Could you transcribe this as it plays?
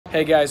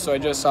Hey guys, so I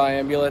just saw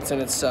Ambulance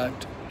and it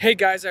sucked. Hey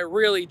guys, I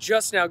really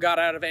just now got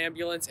out of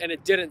Ambulance and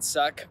it didn't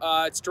suck.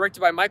 It's directed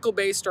by Michael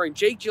Bay, starring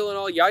Jake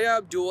Gyllenhaal, Yayha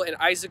Abdul, and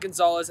Eiza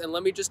González, and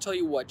let me just tell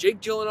you what,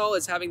 Jake Gyllenhaal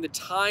is having the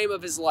time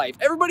of his life.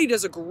 Everybody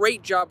does a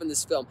great job in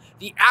this film.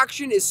 The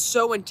action is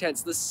so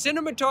intense. The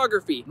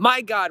cinematography,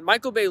 my God,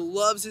 Michael Bay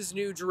loves his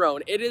new drone.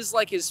 It is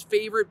like his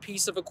favorite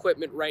piece of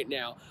equipment right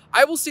now.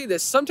 I will say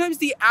this, sometimes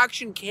the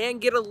action can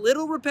get a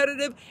little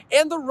repetitive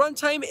and the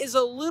runtime is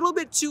a little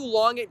bit too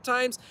long at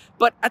times,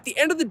 but at the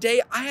end of the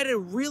day, I had a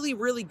really,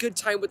 really good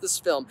time with this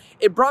film.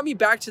 It brought me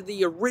back to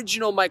the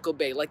original Michael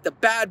Bay, like the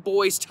bad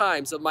boys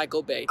times of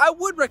Michael Bay. I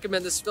would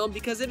recommend this film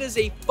because it is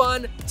a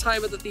fun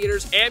time at the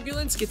theaters.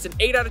 Ambulance gets an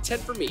 8 out of 10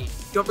 for me.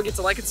 Don't forget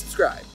to like and subscribe.